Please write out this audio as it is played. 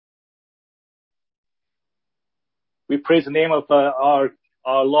We praise the name of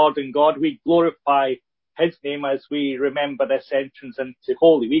our Lord and God. We glorify His name as we remember this entrance into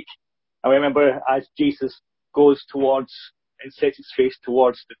Holy Week. And remember as Jesus goes towards and sets his face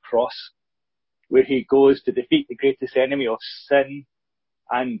towards the cross, where he goes to defeat the greatest enemy of sin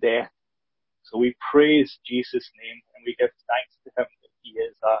and death. So we praise Jesus' name and we give thanks to him that he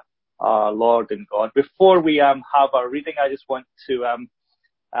is our Lord and God. Before we have our reading, I just want to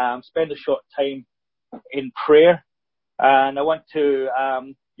spend a short time in prayer. And I want to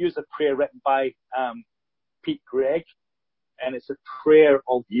use a prayer written by Pete Gregg, and it's a prayer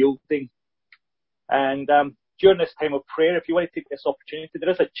of yielding. And during this time of prayer, if you want to take this opportunity,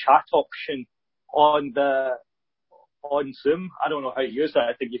 there is a chat option on Zoom. I don't know how to use that.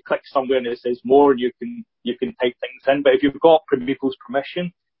 I think you click somewhere and it says more, and you can type things in. But if you've got people's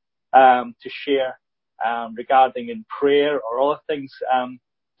permission to share regarding in prayer or other things,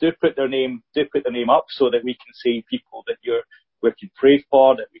 do put their name up so that we can see people that we can pray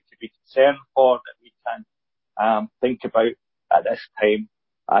for, that we can be concerned for, that we can think about at this time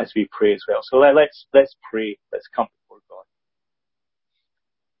as we pray as well. So let's pray. Let's come before God.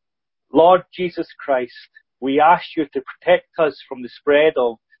 Lord Jesus Christ, we ask you to protect us from the spread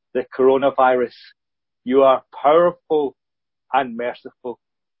of the coronavirus. You are powerful and merciful.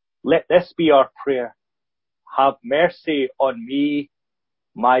 Let this be our prayer. Have mercy on me,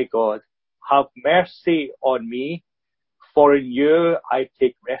 my God. Have mercy on me, for in you I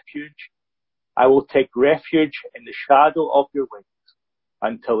take refuge. I will take refuge in the shadow of your wings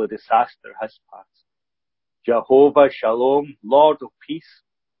until the disaster has passed. Jehovah Shalom, Lord of peace,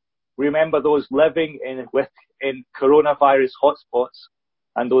 remember those living in coronavirus hotspots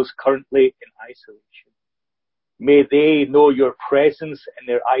and those currently in isolation. May they know your presence in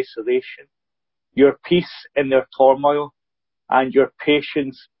their isolation, your peace in their turmoil, and your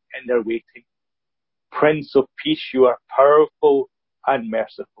patience in their waiting. Prince of Peace, you are powerful and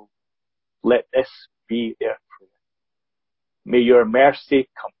merciful. Let this be their prayer. May your mercy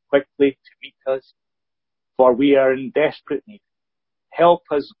come quickly to meet us, for we are in desperate need. Help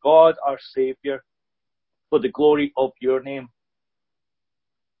us, God, our Saviour, for the glory of your name.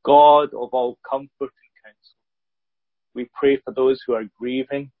 God of all comfort and counsel, we pray for those who are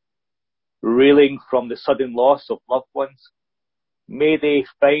grieving, reeling from the sudden loss of loved ones. May they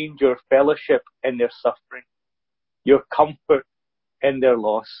find your fellowship in their suffering, your comfort in their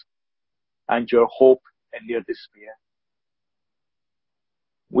loss, and your hope in their despair.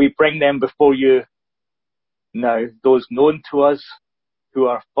 We bring them before you now, those known to us who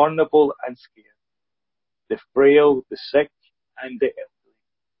are vulnerable and scared, the frail, the sick, and the elderly.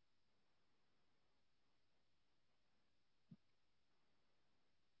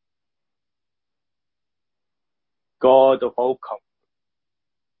 God of all comfort,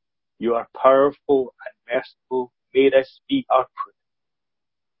 you are powerful and merciful. May this be our prayer.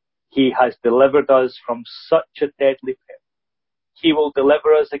 He has delivered us from such a deadly pit. He will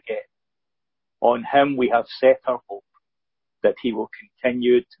deliver us again. On him we have set our hope that he will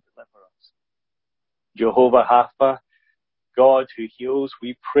continue to deliver us. Jehovah Rapha, God who heals,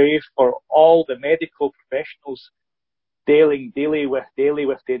 we pray for all the medical professionals dealing daily with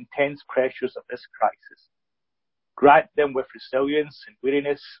the intense pressures of this crisis. Grant them with resilience and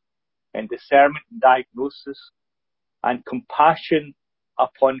weariness and discernment and diagnosis and compassion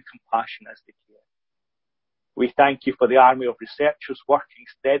upon compassion as they care. We thank you for the army of researchers working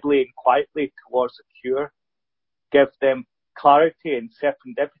steadily and quietly towards a cure. Give them clarity and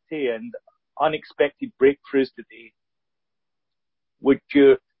serendipity and unexpected breakthroughs today. Would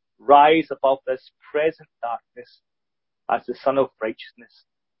you rise above this present darkness as the Son of Righteousness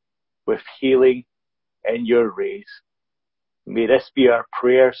with healing in your rays? May this be our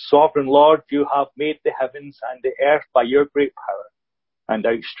prayer. Sovereign Lord, you have made the heavens and the earth by your great power and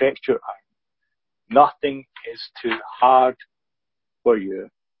outstretched your arm. Nothing is too hard for you.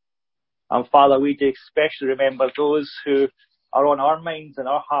 And Father, we do especially remember those who are on our minds and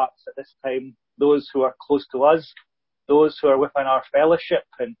our hearts at this time, those who are close to us, those who are within our fellowship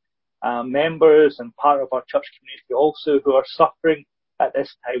and members and part of our church community also who are suffering at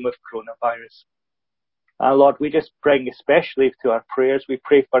this time with coronavirus. Lord, we just bring especially to our prayers, we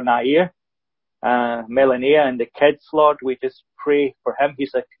pray for Nair, Melania and the kids, Lord. We just pray for him.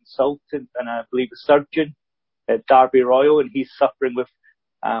 He's a consultant and I believe a surgeon at Derby Royal, and he's suffering with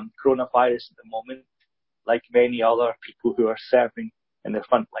coronavirus at the moment, like many other people who are serving in the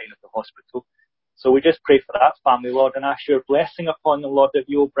front line of the hospital. So we just pray for that family, Lord, and ask your blessing upon them, Lord, that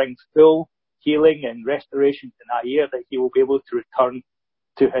you will bring full healing and restoration to Nair, that he will be able to return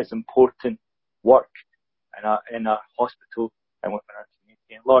to his important work in our hospital and within our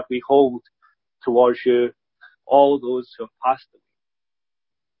community. And Lord, we hold towards you all those who have passed away.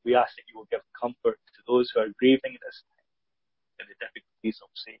 We ask that you will give comfort to those who are grieving this time in the difficulties of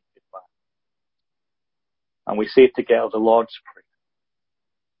saying goodbye. And we say together the Lord's Prayer.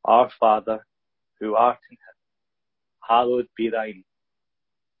 Our Father, who art in heaven, hallowed be thy name.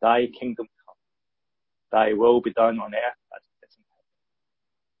 Thy kingdom come. Thy will be done on earth as it is in heaven.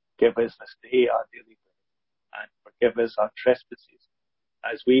 Give us this day our daily bread, and forgive us our trespasses,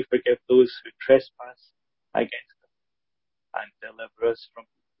 as we forgive those who trespass against us, and deliver us from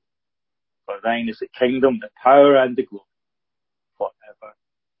evil. For thine is the kingdom, the power, and the glory, forever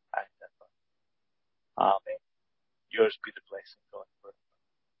and ever. Amen. Yours be the blessing, God, forever.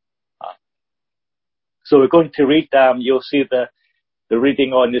 Amen. So we're going to read, you'll see the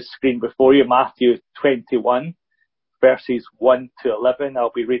reading on the screen before you, Matthew 21, verses 1 to 11.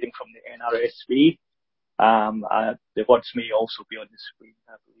 I'll be reading from the NRSV. The words may also be on the screen,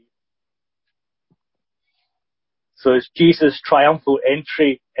 I believe. So it's Jesus' triumphal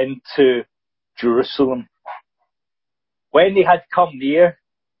entry into Jerusalem. When they had come near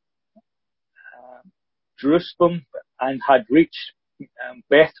Jerusalem and had reached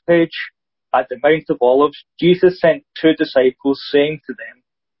Bethphage at the Mount of Olives, Jesus sent 2 disciples, saying to them,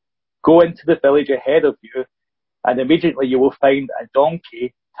 "Go into the village ahead of you, and immediately you will find a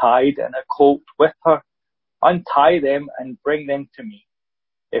donkey tied and a colt with her. Untie them and bring them to me.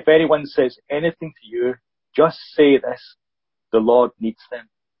 If anyone says anything to you, just say this: the Lord needs them,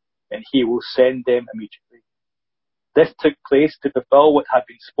 and he will send them immediately." This took place to fulfill what had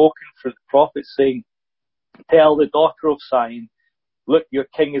been spoken through the prophet, saying, "Tell the daughter of Zion, look, your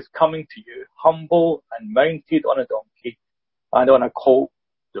king is coming to you, humble and mounted on a donkey, and on a colt,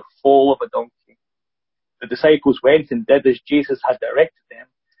 the foal of a donkey." The disciples went and did as Jesus had directed them,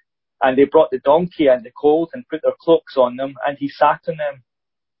 and they brought the donkey and the colt and put their cloaks on them, and he sat on them.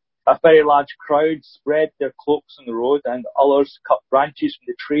 A very large crowd spread their cloaks on the road, and others cut branches from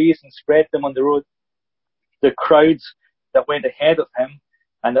the trees and spread them on the road. The crowds that went ahead of him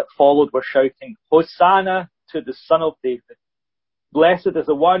and that followed were shouting, "Hosanna to the Son of David. Blessed is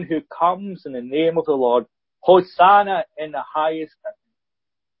the one who comes in the name of the Lord. Hosanna in the highest heaven."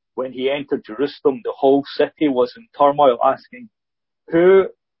 When he entered Jerusalem, the whole city was in turmoil, asking, "Who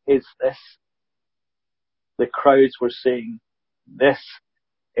is this?" The crowds were saying, "This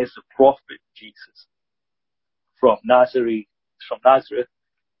is the prophet Jesus from Nazareth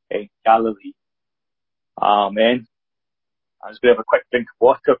in Galilee." Amen. I was going to have a quick drink of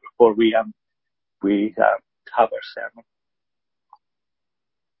water before we have our sermon.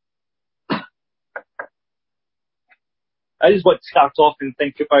 I just want to start off and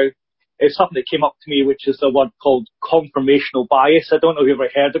think about something that came up to me, which is a word called confirmational bias. I don't know if you've ever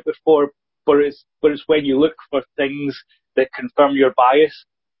heard it before, but it's when you look for things that confirm your bias.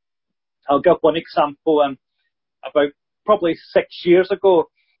 I'll give one example. About probably 6 years ago,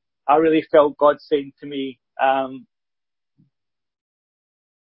 I really felt God saying to me,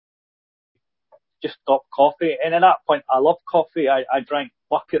 just stop coffee. And at that point, I loved coffee. I drank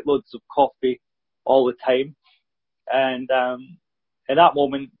bucket loads of coffee all the time. And in that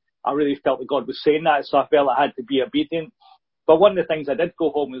moment, I really felt that God was saying that, so I felt I had to be obedient. But one of the things I did go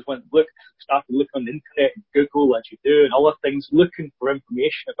home is started looking on the internet and Google, as you do, and other things, looking for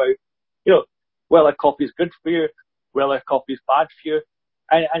information about, whether coffee is good for you, whether coffee is bad for you.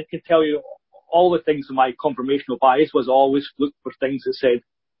 And I can tell you, all the things in my confirmational bias was always look for things that said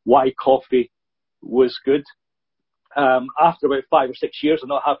why coffee was good. After about 5 or 6 years of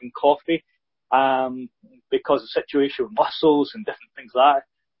not having coffee, because of the situation with muscles and different things like that,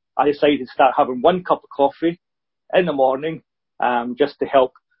 I decided to start having 1 cup of coffee in the morning, just to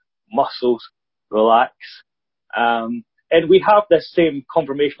help muscles relax. And we have this same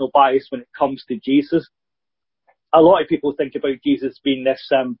confirmational bias when it comes to Jesus. A lot of people think about Jesus being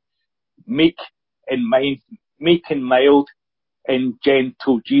this meek and mild and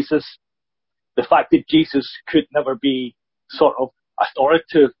gentle Jesus. The fact that Jesus could never be sort of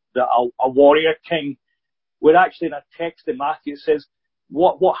authoritative, a warrior king, where actually in a text in Matthew it says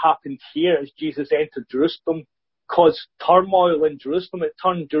what happened here as Jesus entered Jerusalem caused turmoil in Jerusalem. It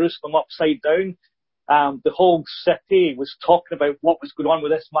turned Jerusalem upside down. The whole city was talking about what was going on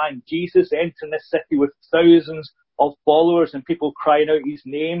with this man Jesus entering this city with thousands of followers and people crying out his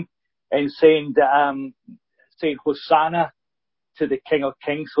name and saying Hosanna to the King of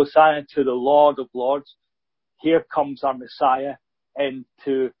Kings, Hosanna to the Lord of Lords. Here comes our Messiah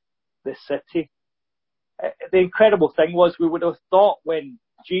into the city. The incredible thing was, we would have thought when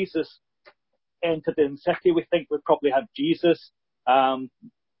Jesus entered the city, we think we'd probably have Jesus,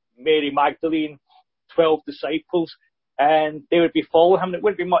 Mary Magdalene, 12 disciples, and they would be following him. It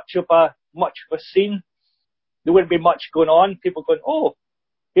wouldn't be much of a scene. There wouldn't be much going on. People going, oh,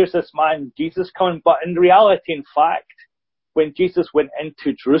 here's this man, Jesus, coming. But in reality, in fact, when Jesus went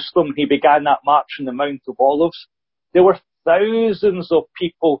into Jerusalem, he began that march on the Mount of Olives. There were thousands of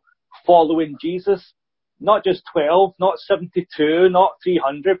people following Jesus. Not just 12, not 72, not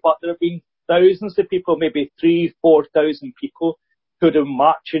 300, but there have been thousands of people, maybe 3,000-4,000 people who are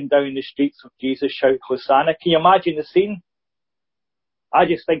marching down the streets of Jesus, shout Hosanna. Can you imagine the scene? I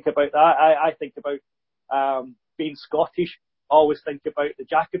just think about that. I think about being Scottish. I always think about the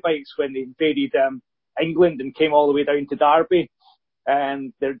Jacobites when they invaded England and came all the way down to Derby.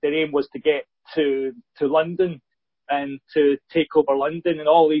 And their aim was to get to London and to take over London, and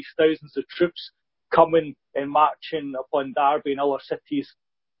all these thousands of troops coming and marching upon Derby and other cities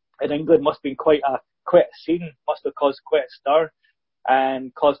in England must have been quite a scene, must have caused quite a stir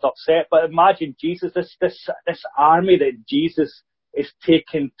and caused upset. But imagine Jesus, this army that Jesus is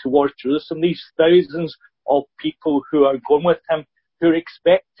taking towards Jerusalem, these thousands of people who are going with him, who are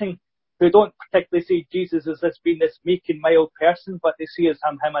expecting, who don't particularly see Jesus as being this meek and mild person, but they see him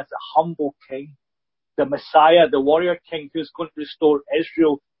as a humble king, the Messiah, the warrior king who's going to restore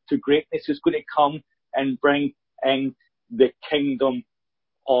Israel to greatness, who's going to come and bring in the kingdom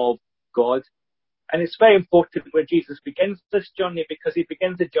of God. And it's very important where Jesus begins this journey, because he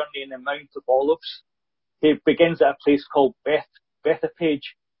begins the journey in the Mount of Olives. He begins at a place called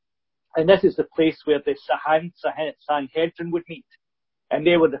Bethphage. And this is the place where the Sanhedrin would meet. And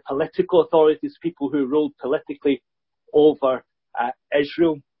they were the political authorities, people who ruled politically over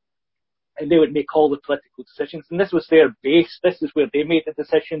Israel. And they would make all the political decisions. And this was their base. This is where they made the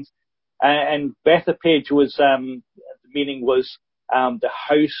decisions. And Bethphage was, the meaning was, the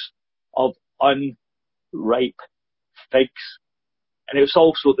house of unripe figs. And it was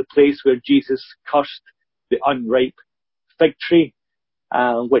also the place where Jesus cursed the unripe fig tree,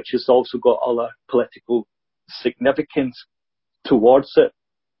 which has also got other political significance towards it.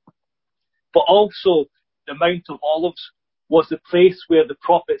 But also, the Mount of Olives was the place where the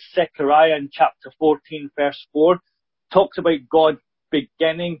prophet Zechariah in chapter 14, verse 4, talks about God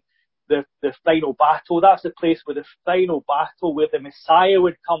beginning the final battle. That's the place where the final battle, where the Messiah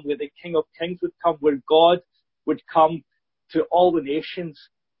would come, where the King of Kings would come, where God would come to all the nations,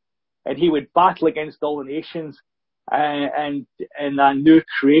 and he would battle against all the nations, and a new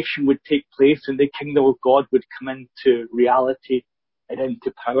creation would take place, and the kingdom of God would come into reality and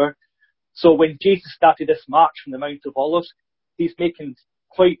into power. So when Jesus started this march from the Mount of Olives, he's making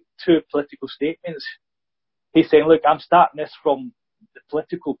quite two political statements. He's saying, look, I'm starting this from the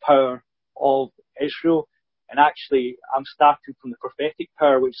political power of Israel, and actually I'm starting from the prophetic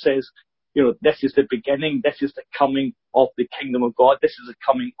power, which says, this is the beginning, this is the coming of the kingdom of God, this is the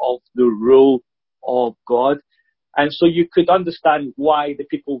coming of the rule of God. And so you could understand why the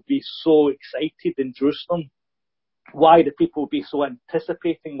people would be so excited in Jerusalem, why the people would be so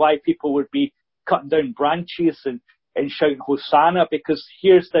anticipating, why people would be cutting down branches and shouting Hosanna, because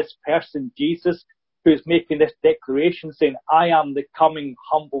here's this person, Jesus, who's making this declaration saying, I am the coming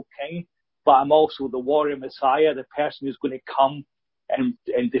humble king, but I'm also the warrior Messiah, the person who's going to come and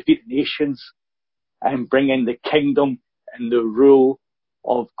defeat the nations and bring in the kingdom and the rule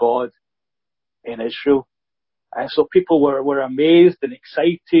of God in Israel. And so people were amazed and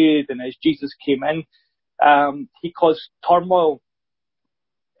excited, and as Jesus came in, he caused turmoil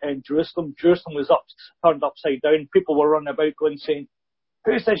in Jerusalem. Jerusalem was turned upside down. People were running about going saying,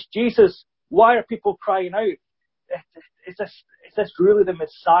 who's this Jesus? Why are people crying out? Is this really the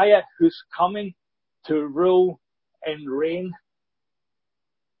Messiah who's coming to rule and reign?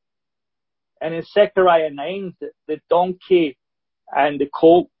 And in Zechariah 9, the donkey and the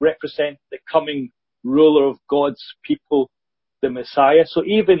colt represent the coming ruler of God's people, the Messiah. So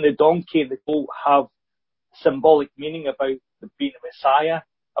even the donkey and the colt have symbolic meaning about being the Messiah,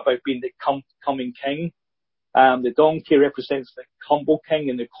 about being the coming king. The donkey represents the humble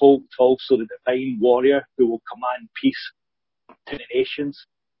king, and the colt also the divine warrior who will command peace to the nations.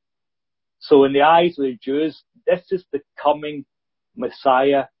 So in the eyes of the Jews, this is the coming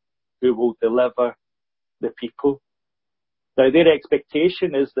Messiah who will deliver the people. Now their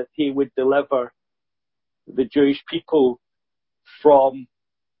expectation is that he would deliver the Jewish people from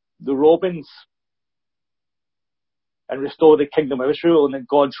the Romans and restore the kingdom of Israel, and that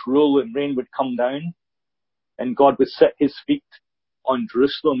God's rule and reign would come down, and God would sit his feet on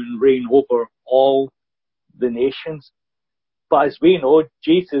Jerusalem and reign over all the nations. But as we know,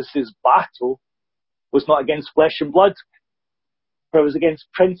 Jesus' battle was not against flesh and blood. It was against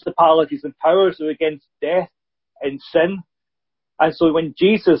principalities and powers. It was against death and sin. And so when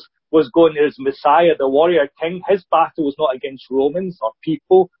Jesus was going there as Messiah, the warrior king. His battle was not against Romans or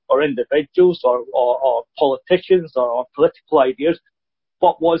people or individuals or politicians or political ideas,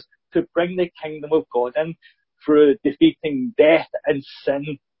 but was to bring the kingdom of God in through defeating death and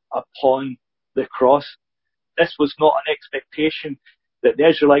sin upon the cross. This was not an expectation that the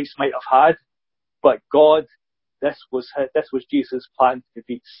Israelites might have had, but God, this was Jesus' plan to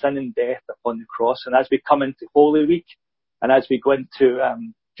defeat sin and death upon the cross. And as we come into Holy Week, and as we go into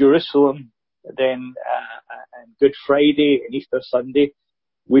Jerusalem, then and Good Friday and Easter Sunday,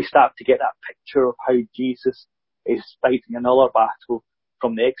 we start to get that picture of how Jesus is fighting another battle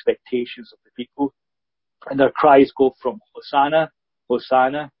from the expectations of the people. And their cries go from Hosanna,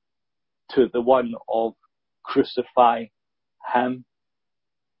 Hosanna, to the one of crucify him.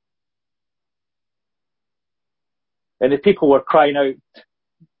 And the people were crying out,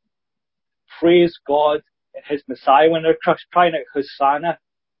 praise God and his Messiah. When they're crying out Hosanna,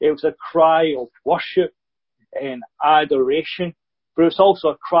 it was a cry of worship and adoration, but it was also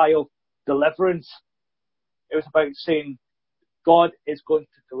a cry of deliverance. It was about saying, God is going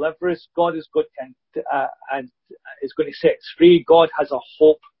to deliver us. God is going to, and is going to set us free. God has a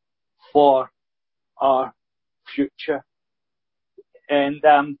hope for our future. And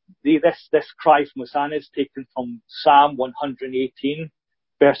this cry from Hosanna is taken from Psalm 118,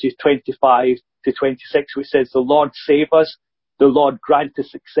 verses 25 to 26, which says, the Lord save us, the Lord grant us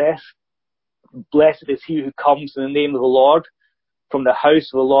success. Blessed is he who comes in the name of the Lord. From the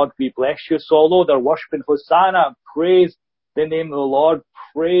house of the Lord we bless you. So although they're worshipping Hosanna, praise the name of the Lord,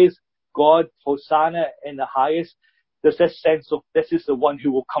 praise God, Hosanna in the highest, there's this sense of this is the one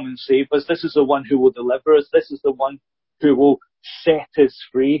who will come and save us. This is the one who will deliver us. This is the one who will set us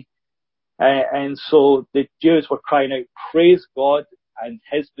free. And so the Jews were crying out, praise God and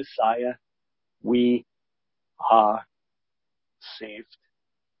his Messiah, we are saved.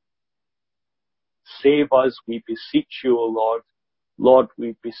 Save us, we beseech you, O Lord. Lord,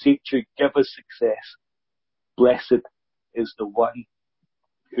 we beseech you, give us success. Blessed is the one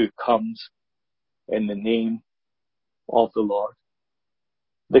who comes in the name of the Lord.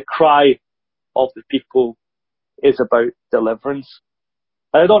 The cry of the people is about deliverance.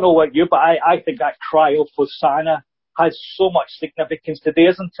 And I don't know what you, but I think that cry of Hosanna has so much significance today,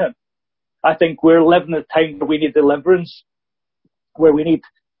 isn't it? I think we're living in a time where we need deliverance, where we need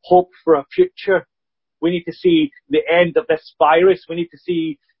hope for a future. We need to see the end of this virus. We need to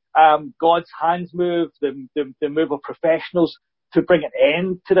see God's hands move, the move of professionals to bring an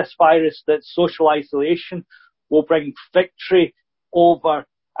end to this virus, that social isolation will bring victory over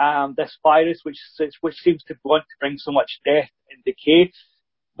this virus, which seems to want to bring so much death and decay.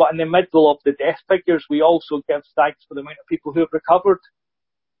 But in the middle of the death figures, we also give thanks for the amount of people who have recovered,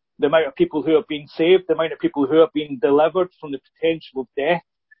 the amount of people who have been saved, the amount of people who have been delivered from the potential of death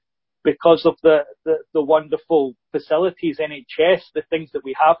because of the wonderful facilities, NHS, the things that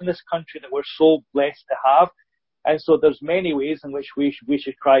we have in this country that we're so blessed to have. And so there's many ways in which we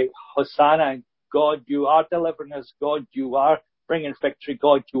should cry, Hosanna, God, you are delivering us. God, you are bringing victory.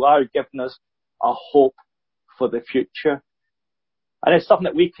 God, you are giving us a hope for the future. And it's something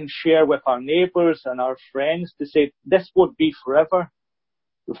that we can share with our neighbours and our friends to say, this won't be forever.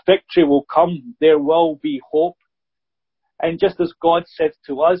 Victory will come. There will be hope. And just as God said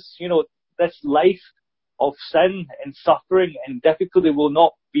to us, this life of sin and suffering and difficulty will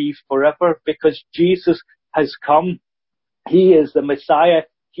not be forever because Jesus has come. He is the Messiah.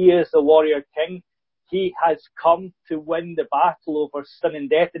 He is the warrior king. He has come to win the battle over sin and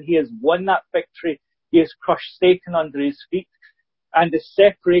death, and he has won that victory. He has crushed Satan under his feet. And the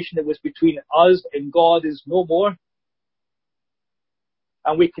separation that was between us and God is no more.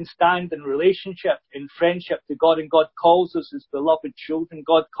 And we can stand in relationship, in friendship to God, and God calls us his beloved children.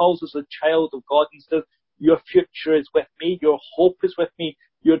 God calls us a child of God and says, your future is with me, your hope is with me,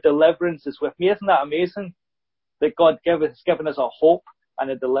 your deliverance is with me. Isn't that amazing? That God has given us a hope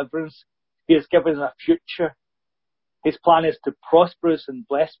and a deliverance. He has given us a future. His plan is to prosper us and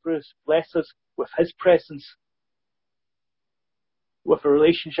bless us with his presence, with a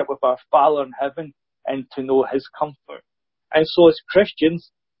relationship with our Father in heaven, and to know his comfort. And so as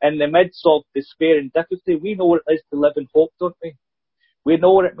Christians, in the midst of despair and difficulty, we know what it is to live in hope, don't we? We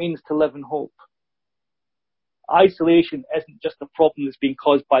know what it means to live in hope. Isolation isn't just a problem that's being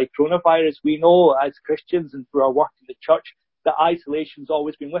caused by coronavirus. We know as Christians and through our work in the church that isolation's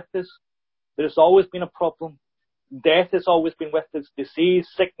always been with us. There's always been a problem. Death has always been with us. Disease,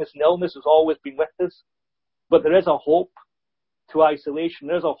 sickness and illness has always been with us. But there is a hope to isolation.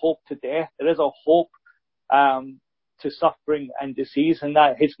 There is a hope to death. There is a hope to suffering and disease, and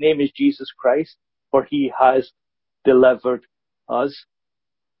that his name is Jesus Christ, for he has delivered us.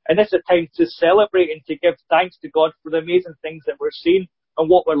 And this is a time to celebrate and to give thanks to God for the amazing things that we're seeing and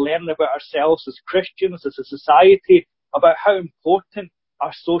what we're learning about ourselves as Christians, as a society, about how important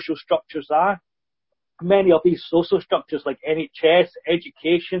our social structures are. Many of these social structures like NHS,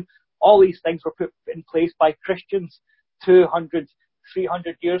 education, all these things were put in place by Christians 200,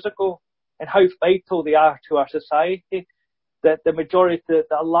 300 years ago, and how vital they are to our society. That the majority, the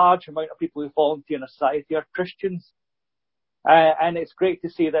large amount of people who volunteer in a society are Christians. And it's great to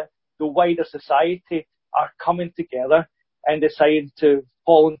see that the wider society are coming together and deciding to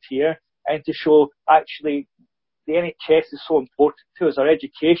volunteer and to show actually the NHS is so important to us. Our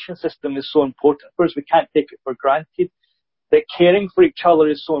education system is so important for us. We can't take it for granted. That caring for each other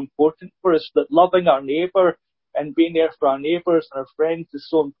is so important for us. That loving our neighbour and being there for our neighbours and our friends is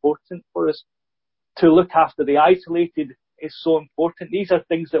so important for us. To look after the isolated is so important. These are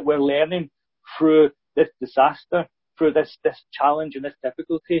things that we're learning through this disaster, through this challenge and this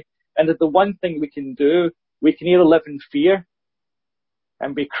difficulty. And that the one thing we can do, we can either live in fear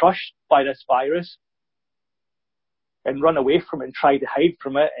and be crushed by this virus and run away from it and try to hide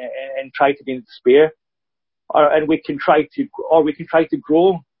from it and try to be in despair, or we can try to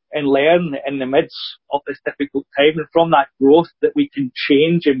grow and learn in the midst of this difficult time, and from that growth that we can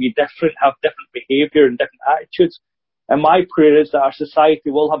change and be different, have different behaviour and different attitudes. And my prayer is that our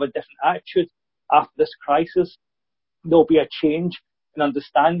society will have a different attitude after this crisis. There'll be a change in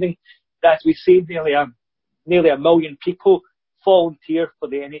understanding that, as we see, nearly a million people volunteer for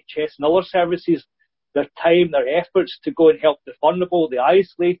the NHS and other services, their time, their efforts to go and help the vulnerable, the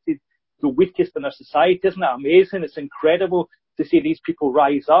isolated, the weakest in our society. Isn't that amazing? It's incredible to see these people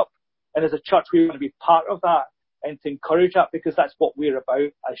rise up. And as a church, we want to be part of that and to encourage that, because that's what we're about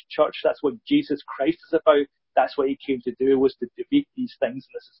as church. That's what Jesus Christ is about. That's what he came to do, was to defeat these things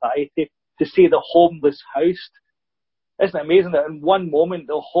in the society. To see the homeless housed. Isn't it amazing that in one moment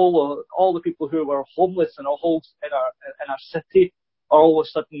all the people who were homeless in our city are all of a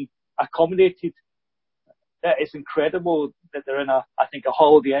sudden accommodated? It's incredible that they're in a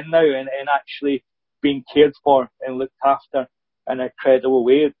Holiday Inn now and actually being cared for and looked after in an incredible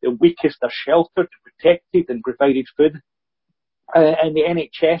way. The weakest are sheltered, protected and provided food. And the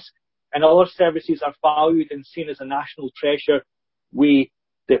NHS and other services are valued and seen as a national treasure we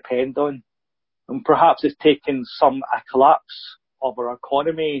depend on. And perhaps it's taken a collapse of our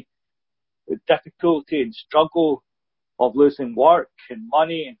economy, the difficulty and struggle of losing work and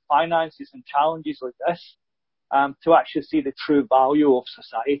money and finances and challenges like this, to actually see the true value of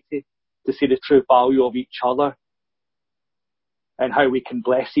society, to see the true value of each other, and how we can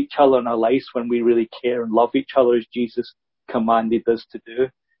bless each other in our lives when we really care and love each other as Jesus commanded us to do.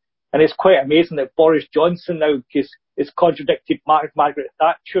 And it's quite amazing that Boris Johnson now is contradicted Margaret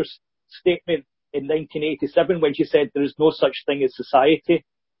Thatcher's statement in 1987 when she said there is no such thing as society.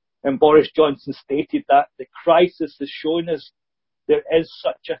 And Boris Johnson stated that the crisis has shown us there is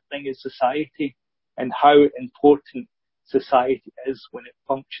such a thing as society, and how important society is when it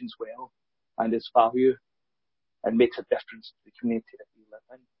functions well and is valued and makes a difference to the community that we live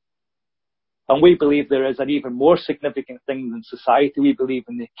in. And we believe there is an even more significant thing than society. We believe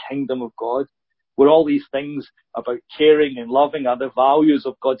in the kingdom of God, where all these things about caring and loving are the values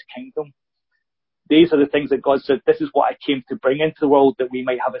of God's kingdom. These are the things that God said, this is what I came to bring into the world, that we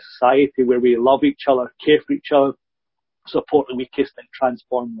might have a society where we love each other, care for each other, support the weakest and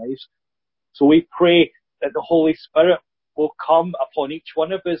transform lives. So we pray that the Holy Spirit will come upon each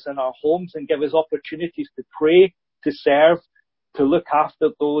one of us in our homes and give us opportunities to pray, to serve, to look after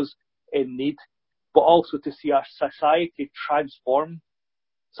those in need, but also to see our society transformed.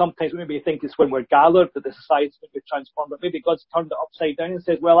 Sometimes we maybe think it's when we're gathered that the society's going to be transformed, but maybe God's turned it upside down and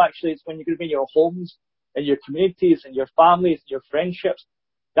says, well, actually, it's when you're going to be in your homes, in your communities, in your families, in your friendships.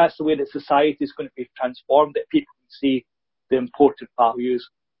 That's the way that society is going to be transformed, that people can see the important values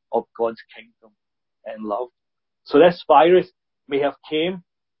of God's kingdom and love. So this virus may have came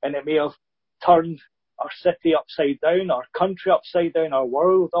and it may have turned our city upside down, our country upside down, our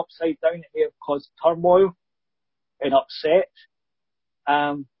world upside down. It may have caused turmoil and upset.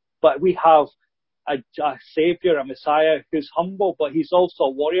 But we have a Saviour, a Messiah who's humble, but he's also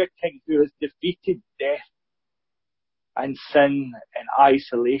a warrior king who has defeated death and sin and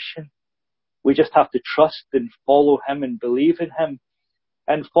isolation. We just have to trust and follow him and believe in him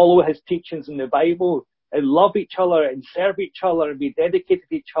and follow his teachings in the Bible and love each other and serve each other and be dedicated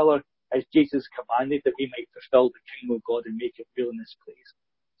to each other as Jesus commanded, that we might fulfill the kingdom of God and make it real in this place.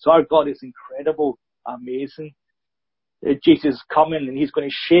 So our God is incredible, amazing. Jesus is coming and he's going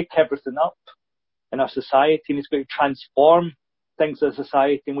to shake everything up in our society and he's going to transform things in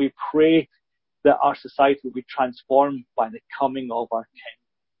society, and we pray that our society will be transformed by the coming of our King.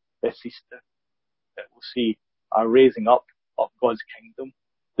 this Easter, that we'll see a raising up of God's kingdom,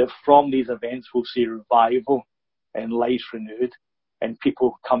 that from these events we'll see revival and life renewed and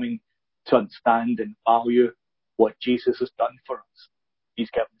people coming to understand and value what Jesus has done for us. He's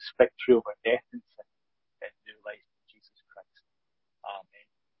given us victory over death and sin and new life in Jesus Christ. Amen.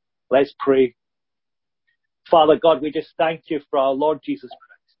 Let's pray. Father God, we just thank you for our Lord Jesus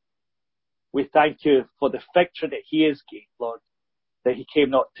Christ. We thank you for the victory that he has gained, Lord, that he came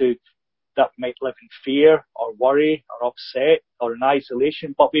not to that we might live in fear or worry or upset or in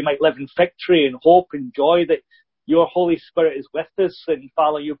isolation, but we might live in victory and hope and joy that your Holy Spirit is with us. And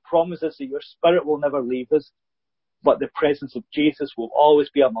Father, you promise us that your Spirit will never leave us, but the presence of Jesus will always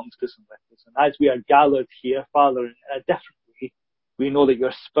be amongst us and with us. And as we are gathered here, Father, in a different way, we know that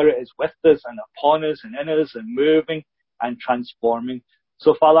your Spirit is with us and upon us and in us and moving and transforming.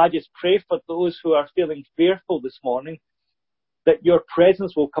 So Father, I just pray for those who are feeling fearful this morning, that your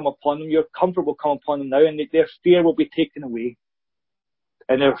presence will come upon them, your comfort will come upon them now, and that their fear will be taken away,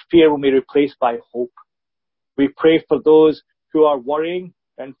 and their fear will be replaced by hope. We pray for those who are worrying,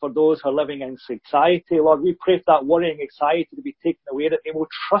 and for those who are living in anxiety, Lord, we pray for that worrying anxiety to be taken away, that they will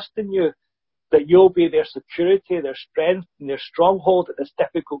trust in you, that you'll be their security, their strength, and their stronghold at this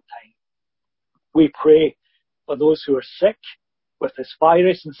difficult time. We pray for those who are sick with this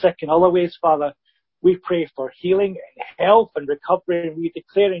virus and sick in other ways, Father. We pray for healing and health and recovery, and we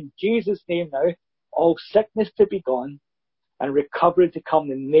declare in Jesus' name now, all sickness to be gone and recovery to come in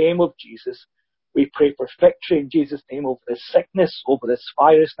the name of Jesus. We pray for victory in Jesus' name over this sickness, over this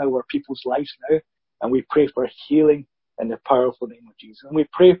virus now, over people's lives now, and we pray for healing in the powerful name of Jesus. And we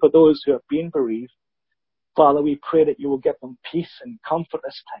pray for those who have been bereaved. Father, we pray that you will give them peace and comfort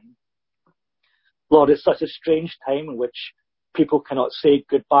this time. Lord, it's such a strange time in which people cannot say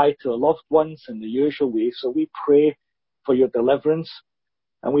goodbye to their loved ones in the usual way. So we pray for your deliverance,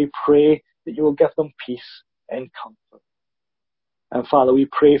 and we pray that you will give them peace and comfort. And Father, we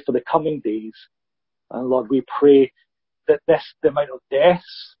pray for the coming days. And Lord, we pray that the amount of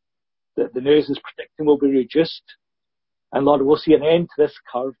deaths that the news is predicting will be reduced. And Lord, we'll see an end to this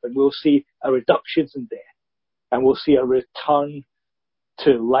curve, and we'll see a reduction in death, and we'll see a return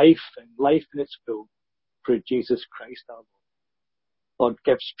to life and life in its full through Jesus Christ our Lord. Lord,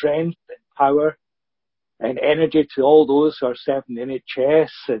 give strength and power and energy to all those who are serving the NHS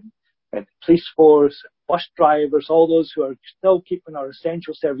and the police force, and bus drivers, all those who are still keeping our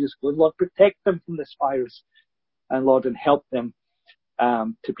essential services going. Lord, protect them from this virus, and Lord, and help them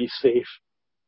to be safe